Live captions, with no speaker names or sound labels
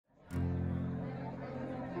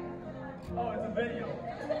Oh, it's a video.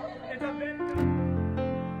 It's a video.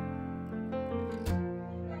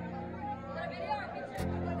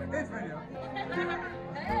 It's video.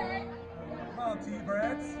 Hey. Come on,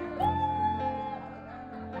 T-Brats.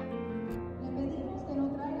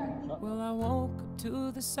 Well, I woke up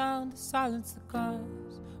to the sound of silence. The cars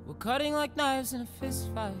were cutting like knives in a fist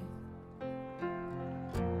fight.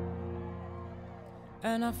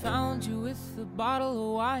 And I found you with a bottle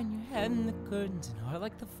of wine, your head in the curtains, and heart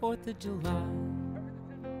like the 4th of July.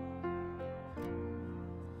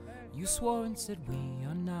 You swore and said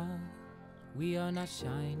we are not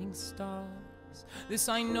shining stars. This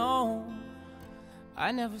I know,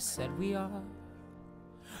 I never said we are.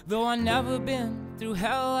 Though I've never been through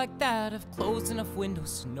hell like that, I've closed enough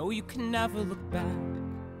windows to know you can never look back.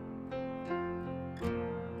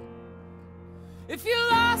 If you're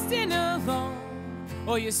lost and alone,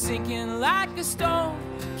 or you're sinking like a stone,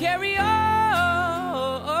 carry on.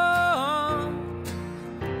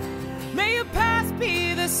 May your past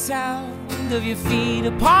be the sound of your feet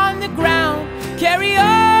upon the ground. Carry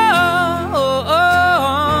on.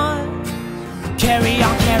 Carry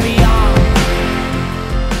on, carry on.